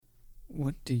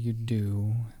What do you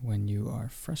do when you are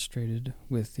frustrated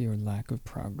with your lack of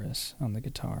progress on the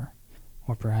guitar?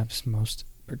 Or perhaps most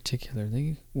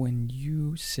particularly, when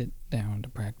you sit down to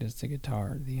practice the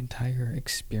guitar, the entire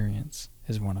experience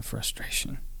is one of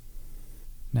frustration.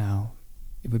 Now,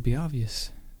 it would be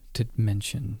obvious to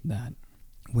mention that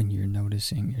when you're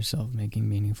noticing yourself making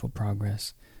meaningful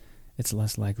progress, it's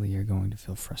less likely you're going to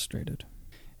feel frustrated.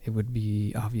 It would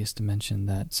be obvious to mention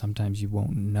that sometimes you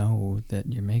won't know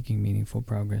that you're making meaningful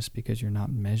progress because you're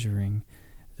not measuring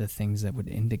the things that would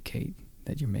indicate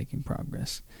that you're making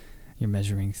progress. You're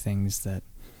measuring things that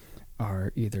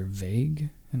are either vague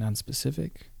and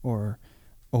unspecific, or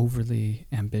overly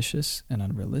ambitious and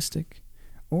unrealistic,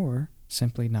 or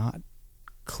simply not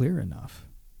clear enough.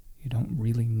 You don't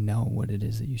really know what it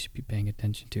is that you should be paying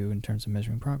attention to in terms of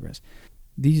measuring progress.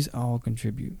 These all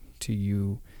contribute to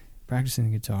you practicing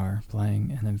the guitar,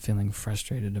 playing, and then feeling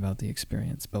frustrated about the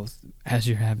experience, both as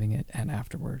you're having it and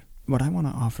afterward. What I want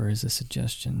to offer is a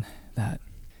suggestion that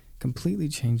completely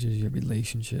changes your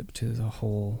relationship to the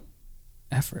whole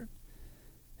effort.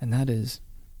 And that is,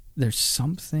 there's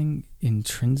something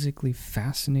intrinsically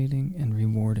fascinating and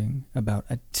rewarding about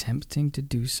attempting to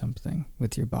do something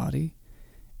with your body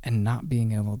and not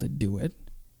being able to do it,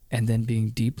 and then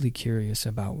being deeply curious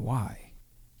about why.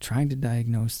 Trying to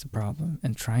diagnose the problem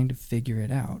and trying to figure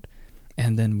it out,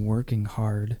 and then working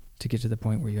hard to get to the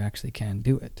point where you actually can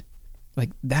do it. Like,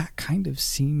 that kind of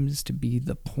seems to be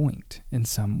the point in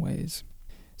some ways.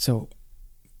 So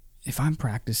if I'm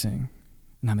practicing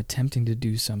and I'm attempting to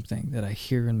do something that I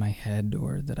hear in my head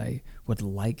or that I would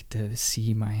like to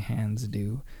see my hands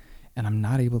do, and I'm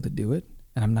not able to do it,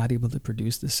 and I'm not able to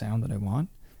produce the sound that I want,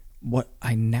 what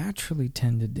I naturally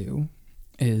tend to do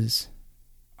is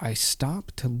I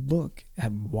stop to look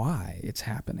at why it's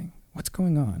happening. What's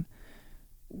going on?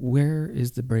 Where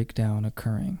is the breakdown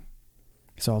occurring?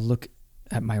 So I'll look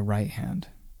at my right hand.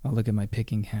 I'll look at my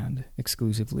picking hand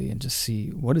exclusively and just see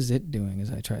what is it doing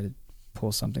as I try to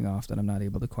pull something off that I'm not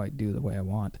able to quite do the way I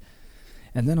want.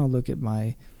 And then I'll look at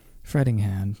my fretting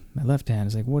hand, my left hand,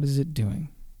 is like, what is it doing?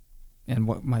 And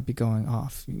what might be going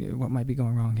off? What might be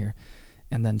going wrong here?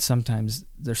 And then sometimes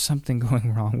there's something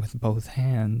going wrong with both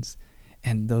hands,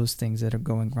 and those things that are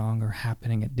going wrong are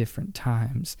happening at different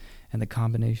times, and the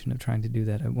combination of trying to do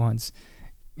that at once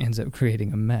ends up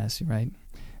creating a mess, right?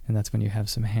 And that's when you have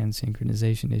some hand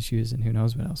synchronization issues and who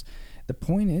knows what else. The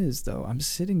point is, though, I'm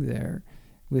sitting there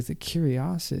with a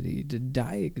curiosity to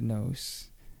diagnose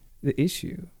the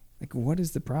issue. Like, what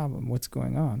is the problem? What's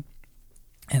going on?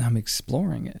 And I'm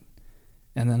exploring it.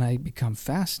 And then I become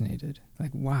fascinated.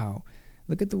 Like, wow,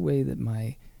 look at the way that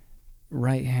my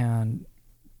right hand,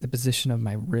 the position of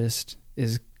my wrist,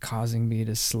 is causing me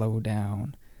to slow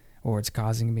down, or it's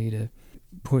causing me to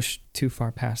push too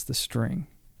far past the string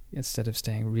instead of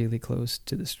staying really close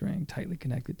to the string, tightly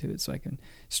connected to it, so I can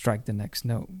strike the next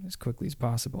note as quickly as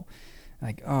possible.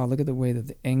 Like, oh, look at the way that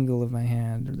the angle of my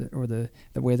hand or the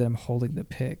way that I'm holding the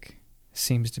pick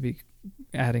seems to be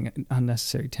adding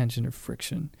unnecessary tension or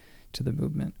friction to the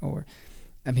movement. Or,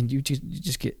 I mean, you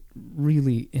just get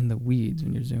really in the weeds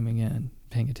when you're zooming in,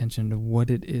 paying attention to what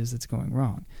it is that's going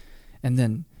wrong. And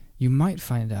then you might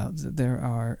find out that there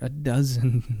are a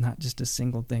dozen, not just a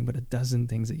single thing, but a dozen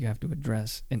things that you have to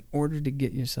address in order to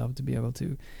get yourself to be able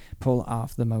to pull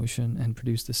off the motion and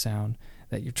produce the sound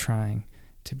that you're trying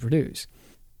to produce.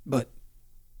 But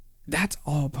that's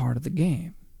all part of the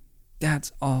game.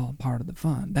 That's all part of the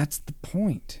fun. That's the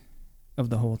point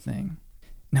of the whole thing.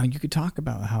 Now, you could talk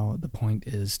about how the point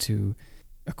is to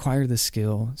acquire the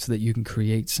skill so that you can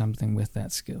create something with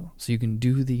that skill, so you can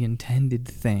do the intended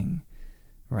thing,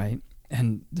 right?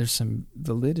 And there's some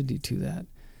validity to that,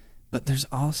 but there's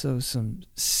also some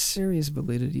serious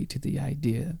validity to the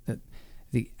idea that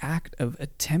the act of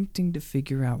attempting to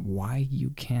figure out why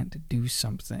you can't do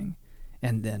something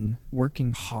and then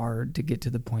working hard to get to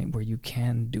the point where you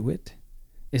can do it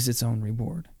is its own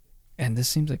reward. And this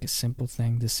seems like a simple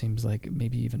thing. This seems like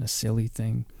maybe even a silly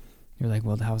thing. You're like,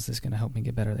 well, how is this going to help me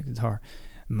get better at the guitar?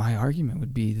 My argument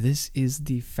would be this is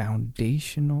the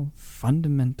foundational,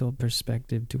 fundamental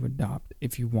perspective to adopt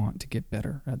if you want to get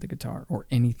better at the guitar or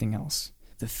anything else.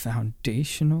 The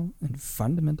foundational and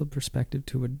fundamental perspective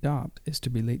to adopt is to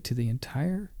relate to the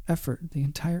entire effort, the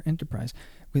entire enterprise,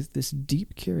 with this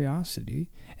deep curiosity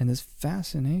and this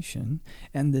fascination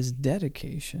and this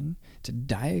dedication to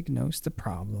diagnose the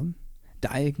problem,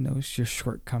 diagnose your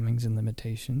shortcomings and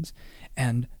limitations,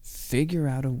 and figure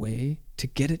out a way to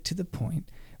get it to the point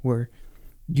where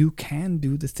you can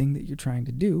do the thing that you're trying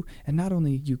to do. And not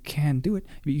only you can do it,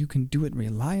 but you can do it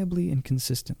reliably and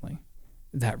consistently.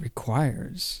 That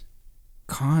requires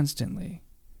constantly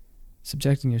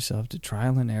subjecting yourself to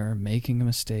trial and error, making a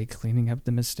mistake, cleaning up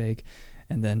the mistake,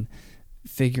 and then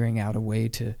figuring out a way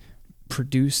to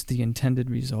produce the intended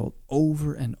result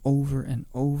over and over and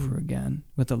over again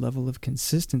with a level of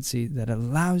consistency that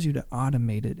allows you to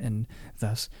automate it and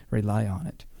thus rely on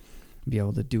it. Be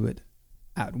able to do it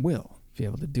at will, be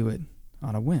able to do it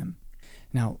on a whim.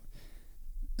 Now,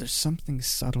 there's something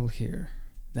subtle here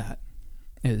that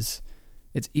it's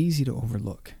easy to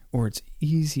overlook, or it's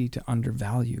easy to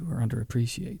undervalue or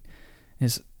underappreciate.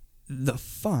 Is the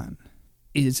fun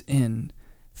is in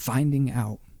finding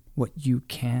out what you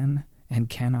can and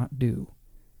cannot do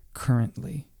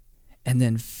currently, and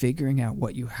then figuring out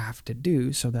what you have to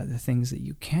do so that the things that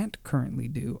you can't currently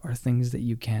do are things that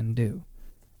you can do.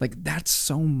 Like, that's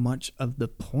so much of the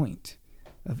point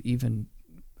of even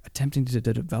attempting to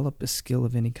develop a skill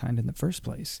of any kind in the first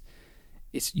place.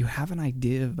 It's you have an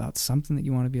idea about something that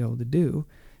you want to be able to do,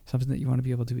 something that you want to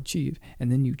be able to achieve, and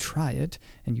then you try it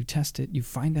and you test it, you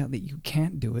find out that you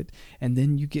can't do it, and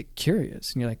then you get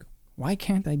curious and you're like, why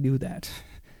can't I do that?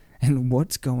 And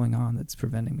what's going on that's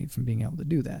preventing me from being able to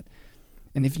do that?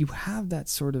 And if you have that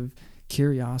sort of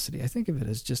curiosity, I think of it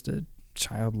as just a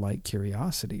childlike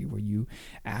curiosity where you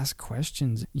ask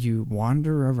questions, you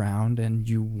wander around and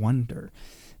you wonder.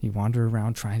 You wander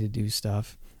around trying to do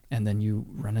stuff, and then you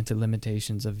run into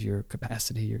limitations of your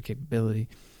capacity, your capability,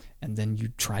 and then you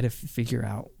try to figure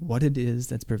out what it is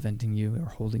that's preventing you or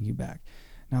holding you back.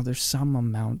 Now, there's some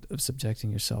amount of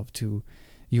subjecting yourself to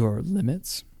your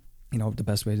limits. You know, the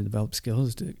best way to develop skills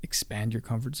is to expand your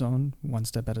comfort zone one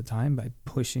step at a time by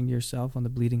pushing yourself on the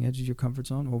bleeding edge of your comfort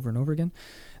zone over and over again.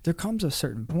 There comes a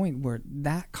certain point where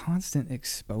that constant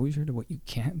exposure to what you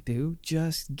can't do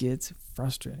just gets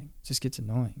frustrating, just gets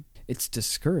annoying. It's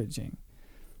discouraging.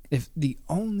 If the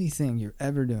only thing you're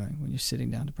ever doing when you're sitting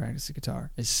down to practice the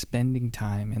guitar is spending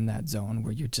time in that zone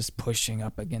where you're just pushing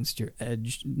up against your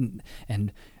edge,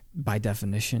 and by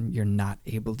definition, you're not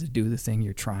able to do the thing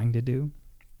you're trying to do,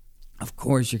 of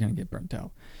course you're going to get burnt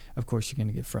out. Of course you're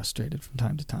going to get frustrated from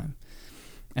time to time.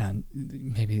 And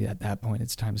maybe at that point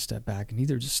it's time to step back and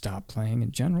either just stop playing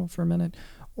in general for a minute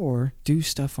or do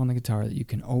stuff on the guitar that you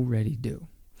can already do.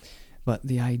 But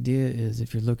the idea is,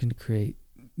 if you're looking to create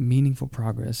meaningful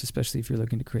progress, especially if you're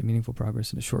looking to create meaningful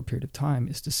progress in a short period of time,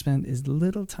 is to spend as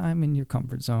little time in your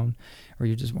comfort zone, or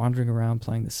you're just wandering around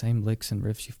playing the same licks and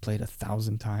riffs you've played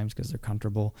 1,000 times because they're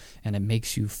comfortable and it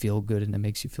makes you feel good and it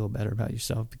makes you feel better about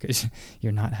yourself because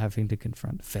you're not having to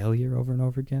confront failure over and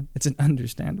over again. It's an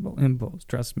understandable impulse,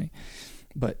 trust me.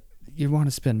 But you want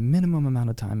to spend minimum amount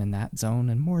of time in that zone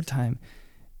and more time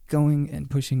going and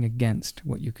pushing against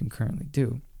what you can currently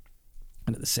do.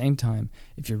 And at the same time,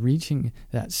 if you're reaching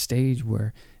that stage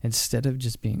where instead of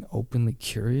just being openly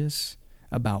curious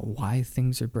about why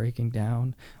things are breaking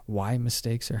down, why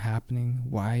mistakes are happening,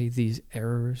 why these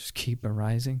errors keep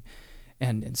arising,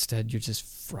 and instead you're just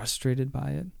frustrated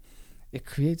by it, it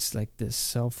creates like this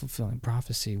self-fulfilling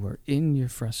prophecy where in your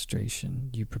frustration,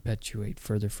 you perpetuate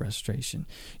further frustration.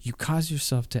 You cause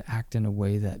yourself to act in a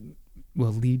way that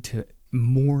will lead to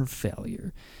more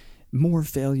failure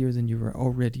than you were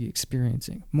already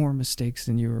experiencing, more mistakes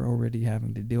than you were already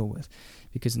having to deal with,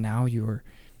 because now your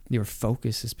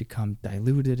focus has become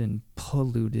diluted and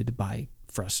polluted by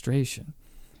frustration.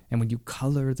 And when you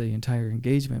color the entire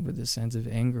engagement with this sense of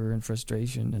anger and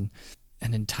frustration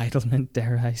and entitlement,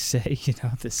 dare I say,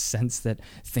 this sense that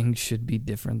things should be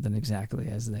different than exactly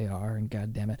as they are, and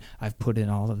God damn it, I've put in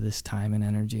all of this time and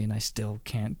energy and I still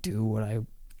can't do what I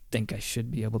think I should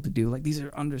be able to do. Like, these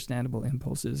are understandable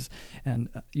impulses, and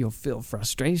you'll feel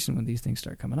frustration when these things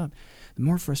start coming up. The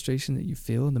more frustration that you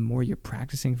feel, the more you're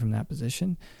practicing from that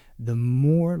position, the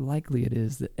more likely it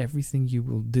is that everything you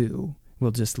will do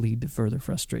will just lead to further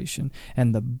frustration.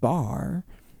 And the bar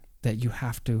that you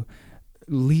have to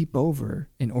leap over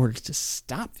in order to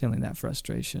stop feeling that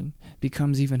frustration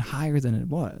becomes even higher than it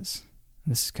was.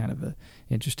 This is kind of an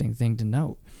interesting thing to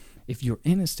note. If you're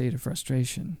in a state of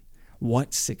frustration,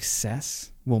 what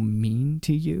success will mean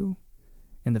to you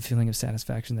and the feeling of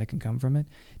satisfaction that can come from it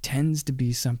tends to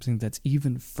be something that's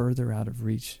even further out of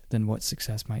reach than what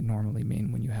success might normally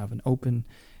mean when you have an open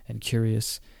and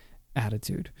curious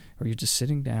attitude, or you're just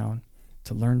sitting down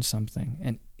to learn something.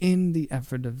 And in the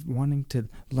effort of wanting to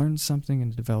learn something and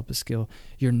to develop a skill,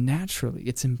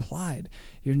 it's implied,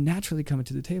 you're naturally coming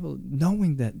to the table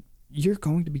knowing that you're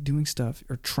going to be doing stuff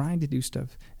or trying to do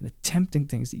stuff and attempting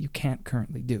things that you can't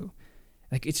currently do.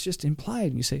 Like, it's just implied.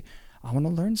 And you say, I want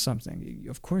to learn something.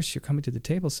 Of course, you're coming to the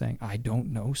table saying, I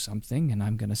don't know something, and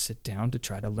I'm going to sit down to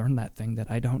try to learn that thing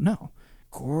that I don't know.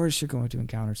 Of course, you're going to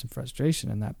encounter some frustration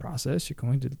in that process. You're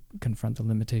going to confront the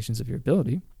limitations of your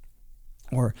ability.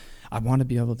 Or I want to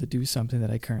be able to do something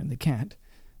that I currently can't,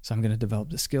 so I'm going to develop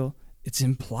the skill. It's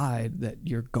implied that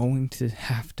you're going to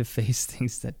have to face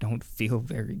things that don't feel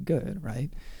very good,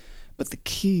 right? But the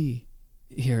key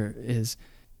here is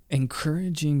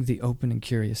encouraging the open and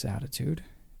curious attitude,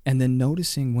 and then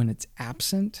noticing when it's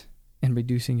absent and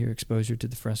reducing your exposure to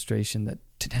the frustration that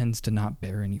tends to not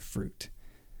bear any fruit.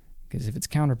 Because if it's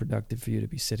counterproductive for you to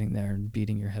be sitting there and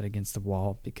beating your head against the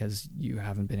wall because you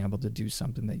haven't been able to do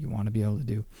something that you want to be able to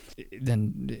do,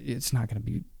 then it's not going to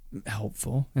be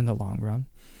helpful in the long run.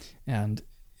 And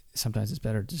sometimes it's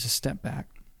better to just step back.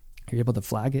 You're able to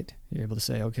flag it. You're able to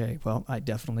say, okay, well, I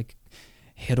definitely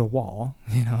hit a wall.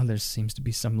 There seems to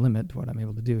be some limit to what I'm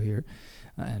able to do here.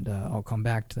 And I'll come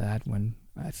back to that when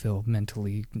I feel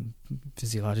mentally and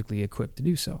physiologically equipped to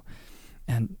do so.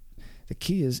 And the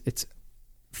key is it's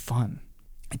fun.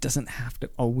 It doesn't have to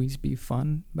always be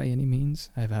fun by any means.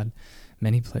 I've had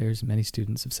many players, many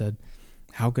students have said,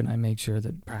 how can I make sure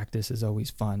that practice is always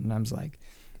fun? And I'm just like,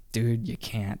 dude, you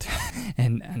can't.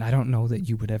 and I don't know that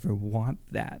you would ever want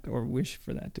that or wish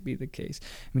for that to be the case.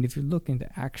 I mean, if you're looking to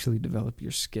actually develop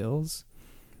your skills,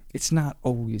 it's not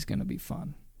always going to be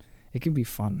fun. It can be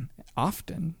fun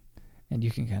often, and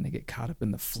you can kind of get caught up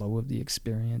in the flow of the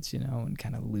experience, and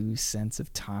kind of lose sense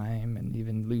of time and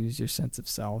even lose your sense of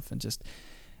self and just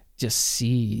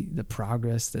see the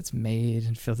progress that's made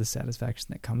and feel the satisfaction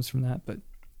that comes from that. But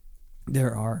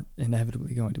there are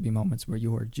inevitably going to be moments where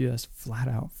you are just flat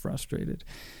out frustrated,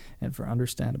 and for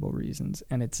understandable reasons,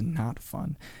 and it's not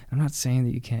fun. I'm not saying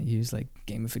that you can't use like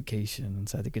gamification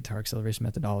inside the guitar acceleration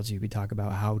methodology. We talk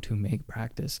about how to make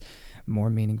practice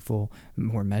more meaningful,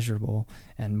 more measurable,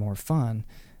 and more fun,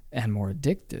 and more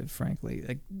addictive, frankly.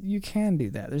 Like, you can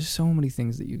do that. There's so many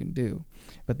things that you can do.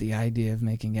 But the idea of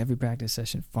making every practice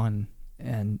session fun,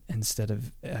 and instead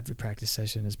of every practice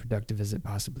session as productive as it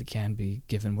possibly can be,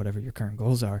 given whatever your current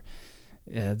goals are,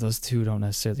 those two don't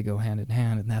necessarily go hand in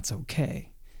hand, and that's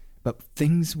okay. But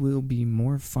things will be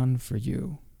more fun for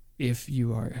you if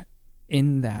you are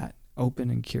in that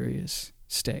open and curious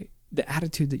state. The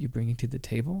attitude that you're bringing to the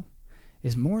table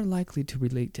is more likely to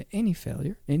relate to any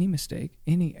failure, any mistake,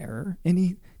 any error,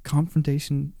 any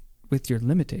confrontation with your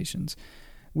limitations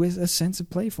with a sense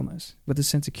of playfulness, with a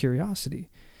sense of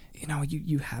curiosity.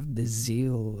 You have the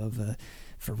zeal of a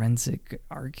forensic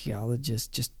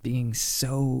archaeologist just being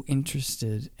so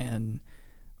interested in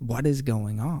what is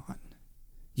going on.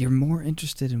 You're more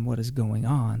interested in what is going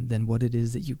on than what it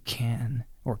is that you can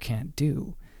or can't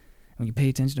do. When you pay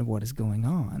attention to what is going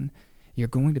on, you're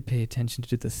going to pay attention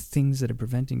to the things that are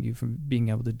preventing you from being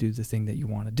able to do the thing that you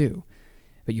want to do.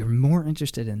 But you're more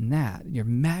interested in that. You're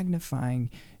magnifying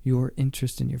your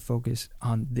interest and your focus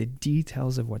on the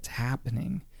details of what's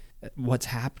happening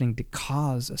to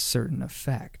cause a certain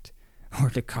effect or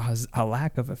to cause a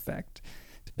lack of effect,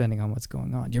 depending on what's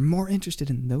going on. You're more interested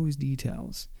in those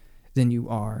details than you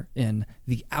are in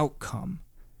the outcome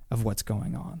of what's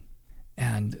going on.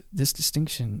 And this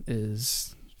distinction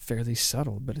is fairly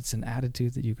subtle, but it's an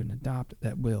attitude that you can adopt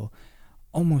that will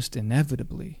almost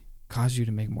inevitably cause you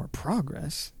to make more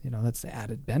progress. That's the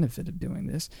added benefit of doing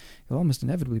this. You'll almost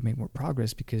inevitably make more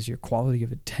progress because your quality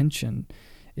of attention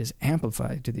is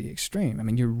amplified to the extreme. I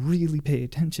mean, you really pay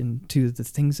attention to the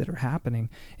things that are happening,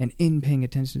 and in paying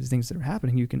attention to the things that are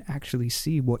happening, you can actually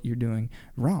see what you're doing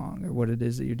wrong or what it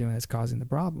is that you're doing that's causing the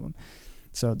problem.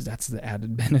 So that's the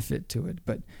added benefit to it.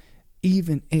 But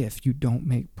even if you don't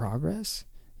make progress,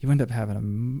 you end up having a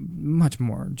much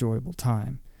more enjoyable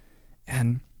time.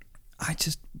 And I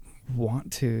just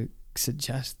want to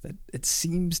suggest that it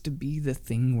seems to be the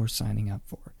thing we're signing up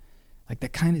for. Like,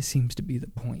 that kind of seems to be the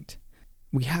point.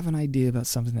 We have an idea about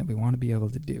something that we want to be able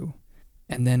to do,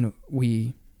 and then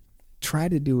we try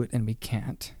to do it and we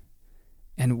can't.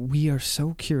 And we are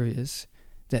so curious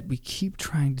that we keep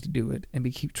trying to do it, and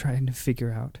we keep trying to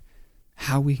figure out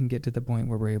how we can get to the point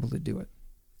where we're able to do it.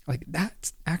 Like,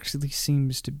 that actually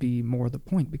seems to be more the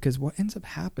point, because what ends up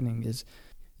happening is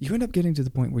you end up getting to the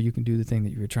point where you can do the thing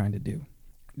that you were trying to do.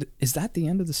 Is that the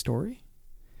end of the story?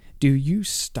 Do you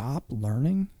stop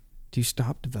learning? Do you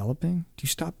stop developing? Do you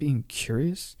stop being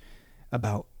curious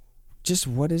about just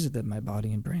what is it that my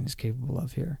body and brain is capable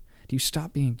of here? Do you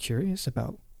stop being curious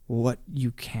about what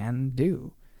you can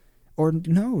do? Or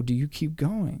no, do you keep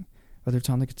going? Whether it's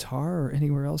on the guitar or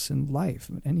anywhere else in life,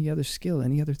 any other skill,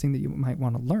 any other thing that you might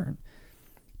want to learn.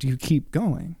 Do you keep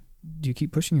going? Do you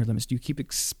keep pushing your limits? Do you keep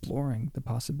exploring the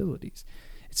possibilities?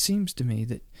 It seems to me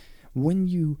that when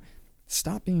you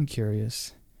stop being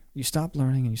curious, you stop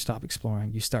learning and you stop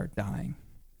exploring, you start dying.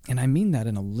 And I mean that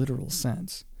in a literal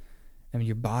sense. I mean,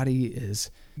 your body is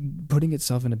putting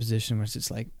itself in a position where it's just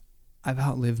like, I've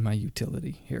outlived my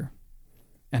utility here.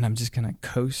 and I'm just going to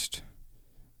coast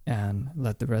and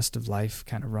let the rest of life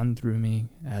kind of run through me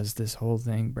as this whole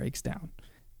thing breaks down.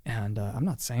 And I'm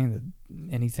not saying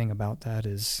that anything about that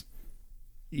is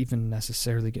even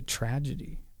necessarily a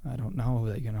tragedy. I don't know,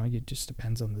 that, it just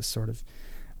depends on the sort of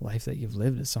life that you've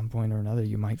lived. At some point or another,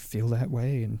 you might feel that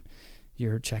way and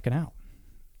you're checking out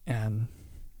and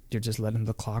you're just letting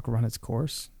the clock run its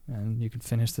course and you can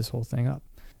finish this whole thing up.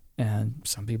 And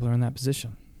some people are in that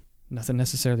position. Nothing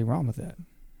necessarily wrong with that.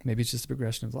 Maybe it's just a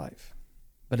progression of life.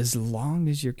 But as long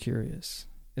as you're curious,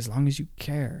 as long as you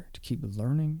care to keep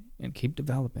learning and keep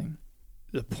developing,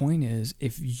 the point is,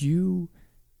 if you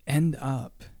end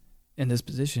up in this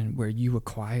position where you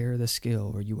acquire the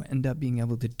skill or you end up being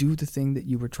able to do the thing that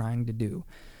you were trying to do,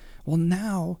 well,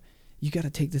 now you got to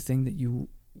take the thing that you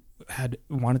had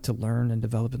wanted to learn and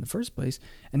develop in the first place,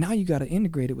 and now you got to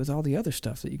integrate it with all the other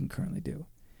stuff that you can currently do.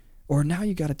 Or now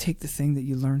you got to take the thing that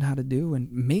you learned how to do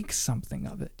and make something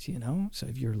of it, So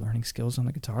if you're learning skills on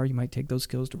the guitar, you might take those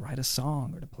skills to write a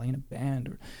song or to play in a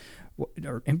band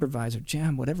or improvise or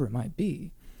jam, whatever it might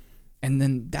be. And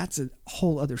then that's a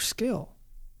whole other skill.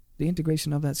 The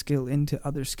integration of that skill into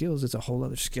other skills is a whole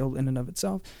other skill in and of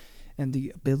itself, and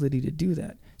the ability to do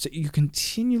that. So you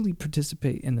continually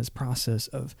participate in this process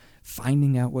of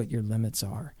finding out what your limits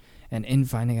are. And in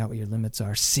finding out what your limits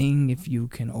are, seeing if you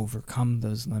can overcome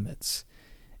those limits.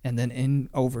 And then in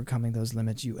overcoming those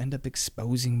limits, you end up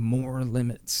exposing more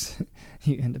limits.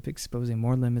 You end up exposing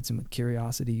more limits, and with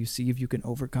curiosity, you see if you can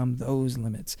overcome those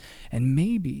limits. And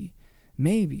maybe,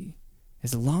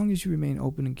 as long as you remain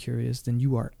open and curious, then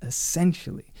you are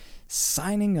essentially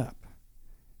signing up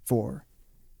for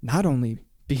not only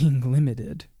being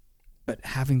limited, but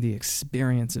having the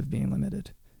experience of being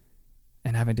limited.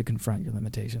 And having to confront your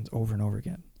limitations over and over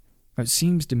again. It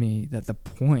seems to me that the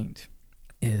point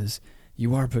is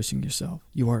you are pushing yourself.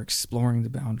 You are exploring the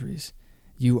boundaries.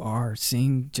 You are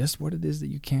seeing just what it is that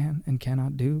you can and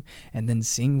cannot do, and then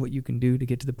seeing what you can do to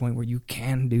get to the point where you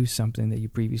can do something that you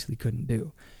previously couldn't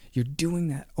do. You're doing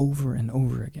that over and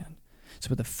over again. So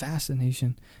with a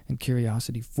fascination and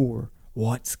curiosity for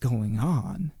what's going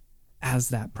on, as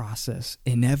that process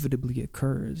inevitably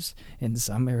occurs in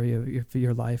some area of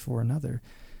your life or another,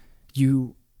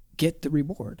 you get the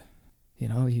reward.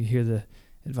 You hear the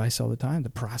advice all the time,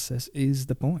 the process is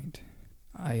the point.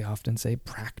 I often say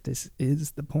practice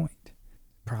is the point.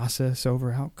 Process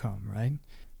over outcome, right?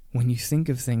 When you think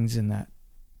of things in that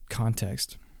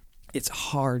context, it's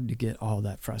hard to get all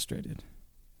that frustrated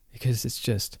because it's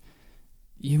just,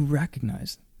 you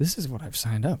recognize this is what I've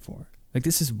signed up for. Like,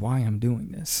 this is why I'm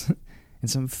doing this. In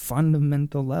some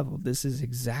fundamental level, this is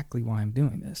exactly why I'm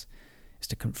doing this, is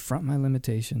to confront my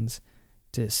limitations,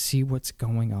 to see what's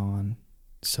going on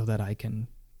so that I can,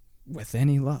 with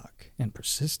any luck and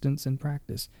persistence and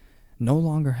practice, no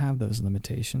longer have those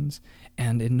limitations.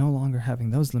 And in no longer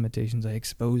having those limitations, I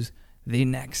expose the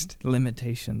next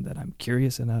limitation that I'm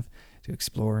curious enough to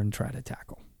explore and try to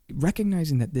tackle.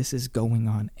 Recognizing that this is going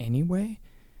on anyway,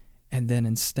 and then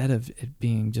instead of it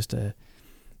being just a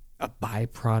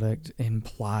byproduct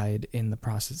implied in the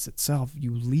process itself,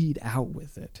 you lead out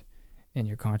with it in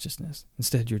your consciousness.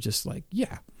 Instead, you're just like,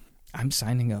 yeah, I'm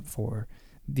signing up for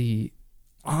the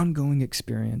ongoing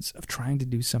experience of trying to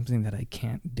do something that I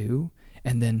can't do,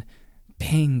 and then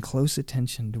paying close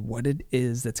attention to what it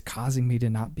is that's causing me to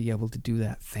not be able to do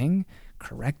that thing,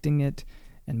 correcting it,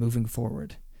 and moving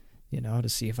forward, to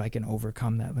see if I can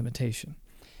overcome that limitation.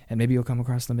 And maybe you'll come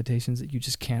across limitations that you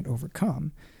just can't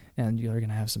overcome, and you're going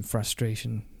to have some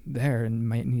frustration there and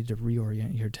might need to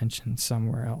reorient your attention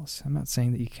somewhere else. I'm not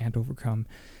saying that you can't overcome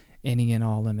any and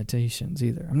all limitations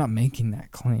either. I'm not making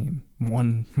that claim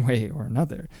one way or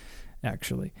another,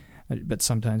 actually. But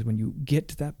sometimes when you get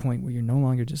to that point where you're no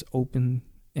longer just open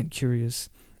and curious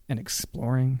and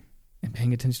exploring and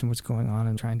paying attention to what's going on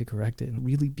and trying to correct it and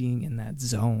really being in that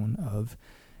zone of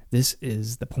this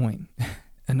is the point.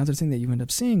 Another thing that you end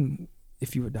up seeing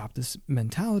if you adopt this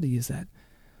mentality is that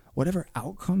whatever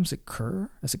outcomes occur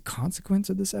as a consequence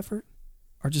of this effort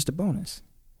are just a bonus.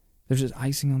 There's just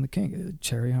icing on the cake, a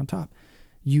cherry on top.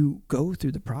 You go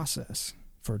through the process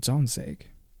for its own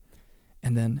sake.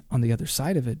 And then on the other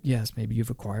side of it, yes, maybe you've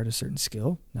acquired a certain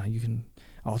skill. Now you can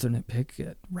alternate pick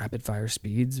at rapid fire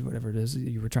speeds, whatever it is that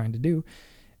you were trying to do.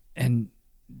 And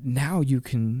now you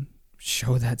can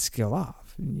show that skill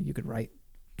off. You could write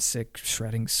sick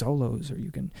shredding solos, or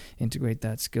you can integrate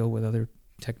that skill with other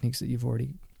techniques that you've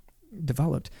already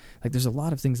developed. Like, there's a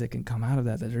lot of things that can come out of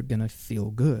that are going to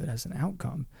feel good as an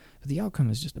outcome, but the outcome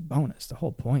is just a bonus. The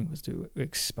whole point was to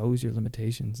expose your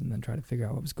limitations and then try to figure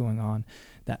out what was going on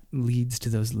that leads to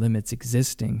those limits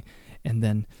existing. And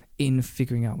then in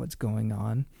figuring out what's going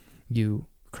on, you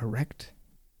correct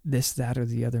this, that, or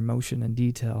the other motion in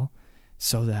detail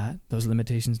so that those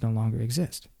limitations no longer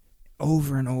exist.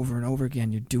 Over and over and over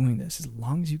again, you're doing this. As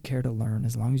long as you care to learn,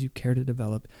 as long as you care to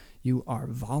develop, you are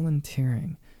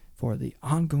volunteering for the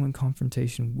ongoing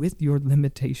confrontation with your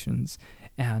limitations,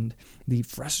 and the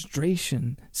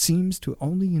frustration seems to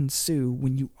only ensue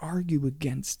when you argue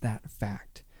against that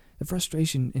fact. The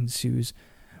frustration ensues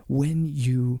when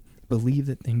you believe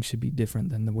that things should be different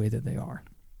than the way that they are,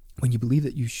 when you believe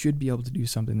that you should be able to do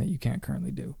something that you can't currently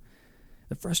do.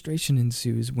 The frustration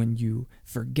ensues when you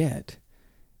forget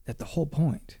that the whole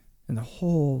point and the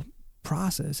whole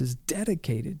process is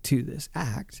dedicated to this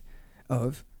act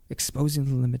of exposing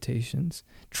the limitations,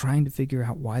 trying to figure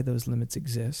out why those limits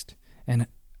exist, and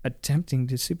attempting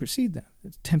to supersede them,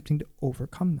 attempting to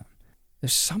overcome them.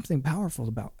 There's something powerful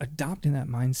about adopting that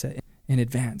mindset in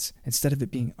advance, instead of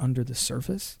it being under the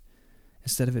surface,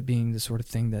 instead of it being the sort of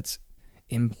thing that's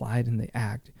implied in the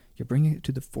act. You're bringing it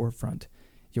to the forefront.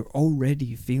 You're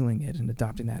already feeling it and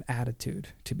adopting that attitude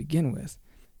to begin with.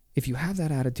 If you have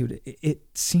that attitude, it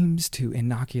seems to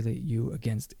inoculate you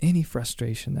against any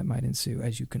frustration that might ensue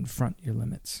as you confront your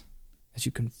limits. As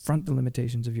you confront the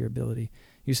limitations of your ability,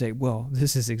 you say, well,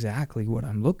 this is exactly what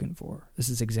I'm looking for. This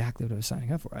is exactly what I was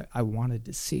signing up for. I wanted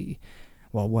to see,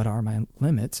 well, what are my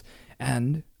limits?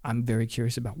 And I'm very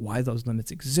curious about why those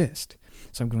limits exist.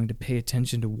 So I'm going to pay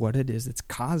attention to what it is that's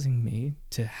causing me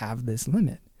to have this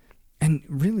limit. And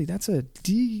really, that's a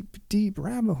deep, deep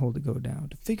rabbit hole to go down,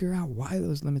 to figure out why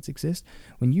those limits exist.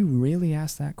 When you really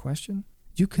ask that question,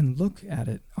 you can look at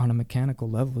it on a mechanical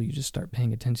level. You just start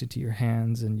paying attention to your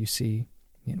hands, and you see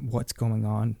what's going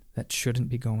on that shouldn't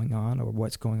be going on, or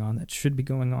what's going on that should be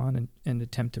going on, and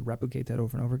attempt to replicate that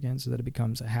over and over again so that it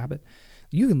becomes a habit.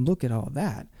 You can look at all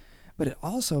that, but it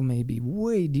also may be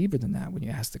way deeper than that when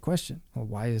you ask the question, well,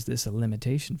 why is this a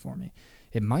limitation for me?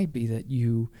 It might be that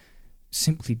you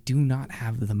simply do not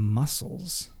have the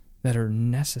muscles that are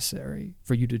necessary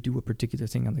for you to do a particular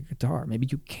thing on the guitar. Maybe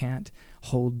you can't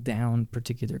hold down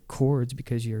particular chords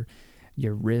because your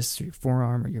wrists or your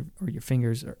forearm or your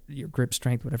fingers or your grip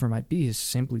strength, whatever it might be, is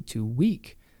simply too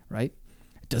weak, right?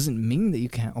 It doesn't mean that you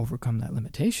can't overcome that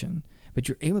limitation, but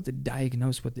you're able to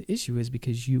diagnose what the issue is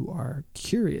because you are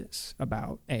curious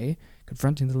about A,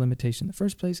 confronting the limitation in the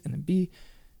first place, and then B,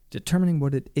 determining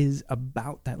what it is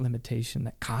about that limitation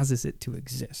that causes it to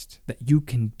exist, that you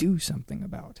can do something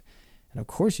about. And of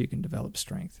course you can develop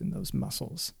strength in those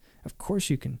muscles. Of course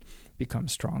you can become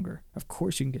stronger. Of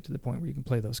course you can get to the point where you can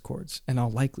play those chords, in all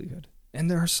likelihood. And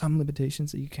there are some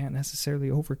limitations that you can't necessarily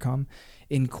overcome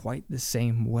in quite the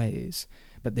same ways,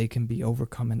 but they can be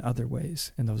overcome in other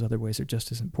ways, and those other ways are just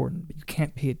as important. But you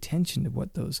can't pay attention to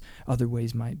what those other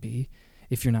ways might be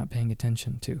if you're not paying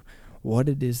attention to what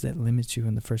it is that limits you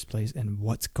in the first place and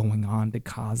what's going on to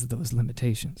cause those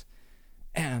limitations.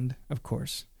 And, of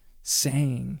course,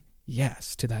 saying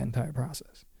yes to that entire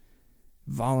process.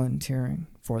 Volunteering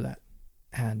for that.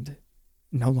 And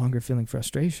no longer feeling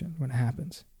frustration when it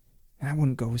happens. And I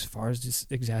wouldn't go as far as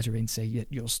just exaggerate and say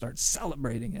you'll start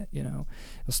celebrating it, You'll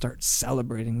start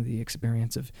celebrating the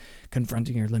experience of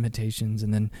confronting your limitations,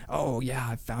 and then, oh yeah,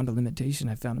 I found a limitation,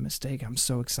 I found a mistake, I'm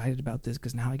so excited about this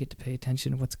because now I get to pay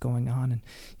attention to what's going on,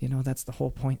 and that's the whole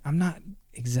point. I'm not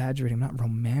exaggerating, I'm not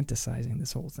romanticizing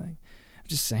this whole thing. I'm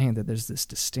just saying that there's this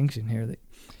distinction here that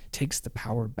takes the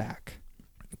power back.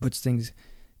 It puts things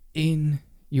in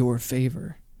your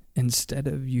favor, instead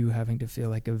of you having to feel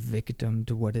like a victim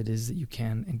to what it is that you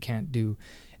can and can't do,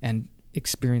 and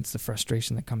experience the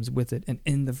frustration that comes with it. And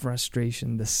in the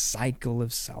frustration, the cycle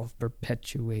of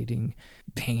self-perpetuating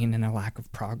pain and a lack of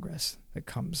progress that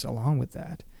comes along with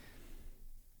that.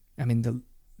 I mean,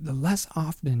 the less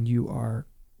often you are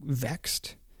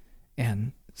vexed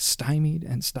and stymied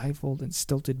and stifled and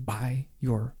stilted by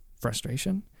your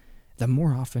frustration, the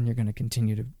more often you're going to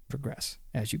continue to progress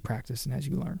as you practice and as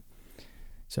you learn.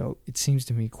 So it seems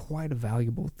to me quite a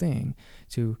valuable thing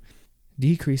to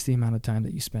decrease the amount of time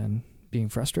that you spend being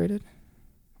frustrated,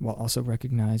 while also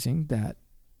recognizing that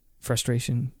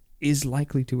frustration is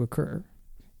likely to occur,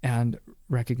 and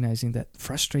recognizing that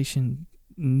frustration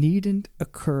needn't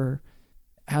occur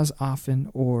as often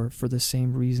or for the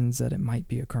same reasons that it might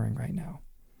be occurring right now.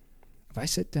 If I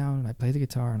sit down and I play the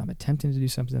guitar and I'm attempting to do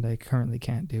something that I currently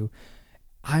can't do,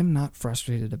 I'm not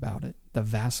frustrated about it the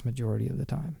vast majority of the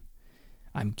time.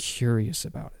 I'm curious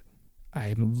about it.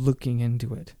 I'm looking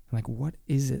into it. I'm like, what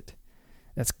is it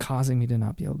that's causing me to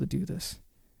not be able to do this?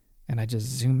 And I just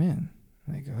zoom in.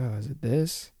 I'm like, oh, is it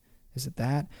this? Is it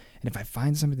that? And if I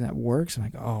find something that works, I'm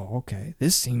like, oh, okay,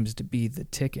 this seems to be the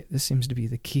ticket. This seems to be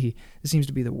the key. This seems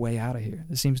to be the way out of here.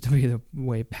 This seems to be the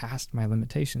way past my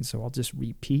limitations. So I'll just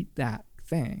repeat that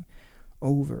thing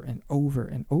over and over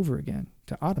and over again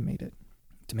to automate it,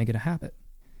 to make it a habit,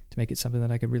 to make it something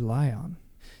that I could rely on.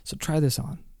 So try this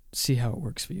on. See how it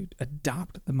works for you.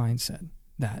 Adopt the mindset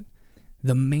that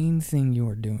the main thing you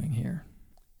are doing here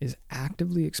is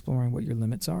actively exploring what your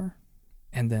limits are,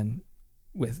 and then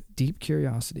with deep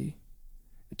curiosity,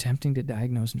 attempting to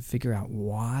diagnose and figure out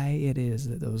why it is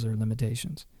that those are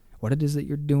limitations, what it is that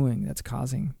you're doing that's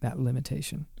causing that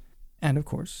limitation. And of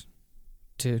course,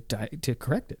 to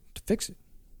correct it, to fix it,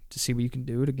 to see what you can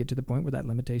do to get to the point where that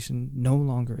limitation no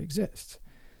longer exists.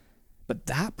 But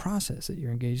that process that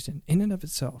you're engaged in and of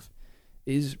itself,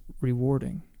 is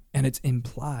rewarding, and it's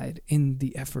implied in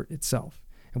the effort itself.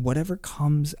 And whatever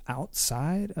comes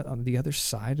outside, on the other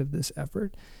side of this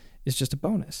effort, is just a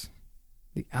bonus.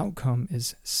 The outcome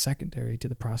is secondary to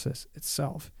the process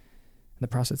itself. And the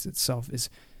process itself is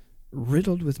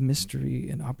riddled with mystery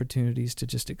and opportunities to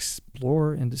just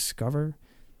explore and discover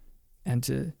and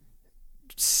to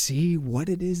see what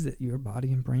it is that your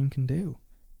body and brain can do,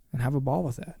 and have a ball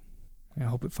with that. I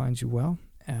hope it finds you well,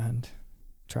 and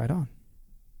try it on.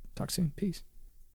 Talk soon. Peace.